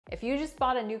If you just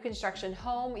bought a new construction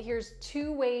home, here's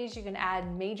 2 ways you can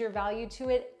add major value to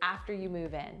it after you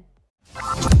move in.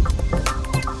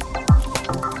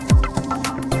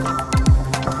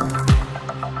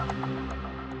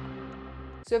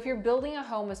 So if you're building a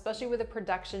home, especially with a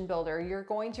production builder, you're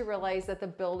going to realize that the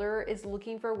builder is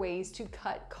looking for ways to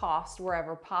cut costs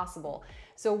wherever possible.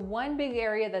 So one big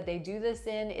area that they do this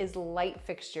in is light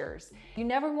fixtures. You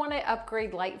never want to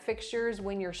upgrade light fixtures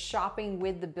when you're shopping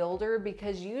with the builder,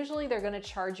 because usually they're going to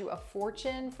charge you a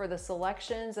fortune for the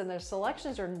selections, and their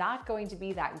selections are not going to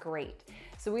be that great.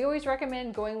 So we always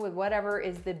recommend going with whatever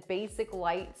is the basic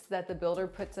lights that the builder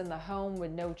puts in the home with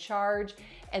no charge,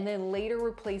 and then later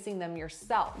replacing them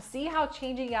yourself. See how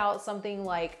changing out something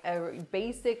like a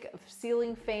basic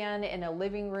ceiling fan in a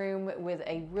living room with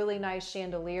a really nice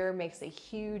chandelier makes a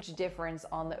huge difference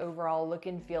on the overall look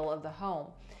and feel of the home.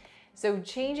 So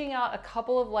changing out a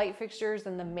couple of light fixtures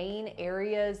in the main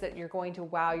areas that you're going to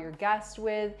wow your guests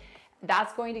with,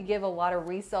 that's going to give a lot of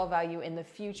resale value in the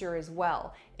future as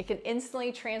well. It can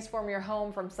instantly transform your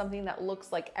home from something that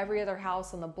looks like every other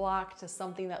house on the block to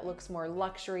something that looks more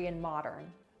luxury and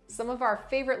modern. Some of our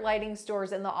favorite lighting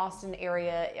stores in the Austin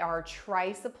area are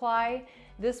Tri-Supply.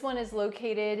 This one is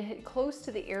located close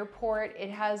to the airport. It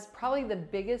has probably the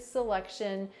biggest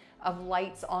selection of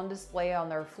lights on display on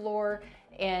their floor,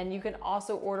 and you can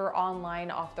also order online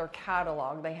off their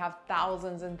catalog. They have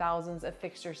thousands and thousands of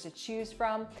fixtures to choose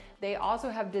from. They also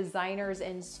have designers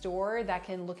in store that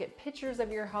can look at pictures of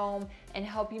your home and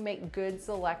help you make good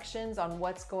selections on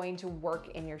what's going to work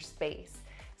in your space.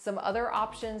 Some other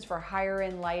options for higher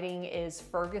end lighting is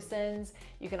Ferguson's.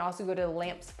 You can also go to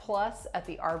Lamps Plus at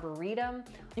the Arboretum.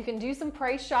 You can do some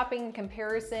price shopping and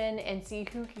comparison and see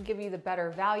who can give you the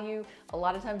better value. A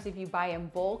lot of times if you buy in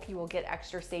bulk, you will get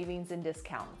extra savings and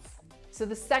discounts. So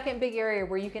the second big area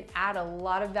where you can add a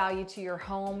lot of value to your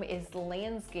home is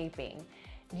landscaping.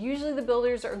 Usually the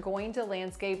builders are going to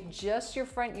landscape just your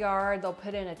front yard. They'll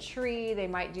put in a tree, they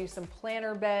might do some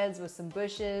planter beds with some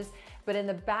bushes, but in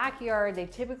the backyard, they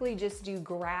typically just do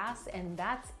grass and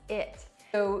that's it.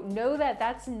 So know that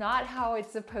that's not how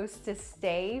it's supposed to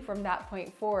stay from that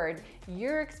point forward.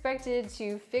 You're expected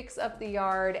to fix up the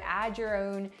yard, add your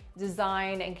own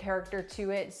design and character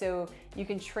to it so you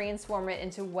can transform it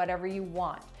into whatever you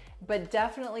want. But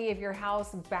definitely if your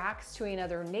house backs to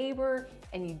another neighbor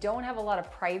and you don't have a lot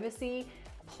of privacy,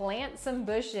 plant some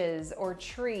bushes or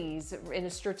trees in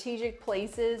strategic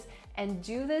places and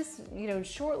do this,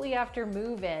 shortly after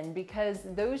move-in, because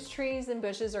those trees and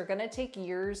bushes are gonna take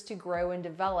years to grow and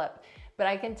develop. But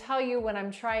I can tell you, when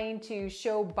I'm trying to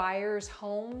show buyers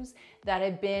homes that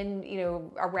have been,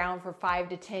 around for 5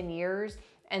 to 10 years,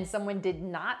 and someone did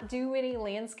not do any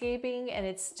landscaping and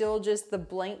it's still just the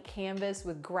blank canvas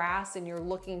with grass and you're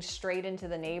looking straight into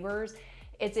the neighbors,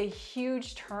 it's a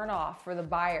huge turnoff for the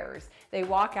buyers. They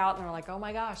walk out and they're like, oh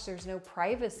my gosh, there's no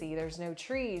privacy, there's no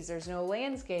trees, there's no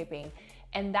landscaping.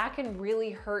 And that can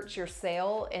really hurt your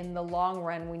sale in the long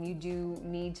run when you do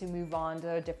need to move on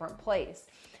to a different place.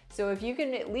 So if you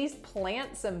can at least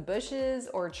plant some bushes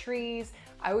or trees,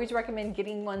 I always recommend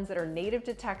getting ones that are native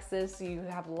to Texas so you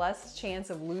have less chance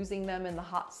of losing them in the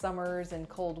hot summers and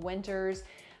cold winters.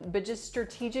 But just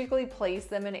strategically place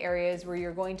them in areas where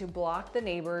you're going to block the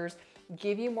neighbors,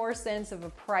 give you more sense of a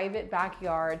private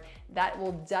backyard. That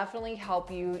will definitely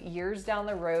help you years down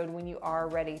the road when you are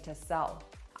ready to sell.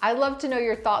 I'd love to know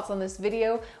your thoughts on this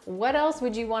video. What else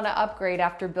would you want to upgrade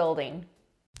after building?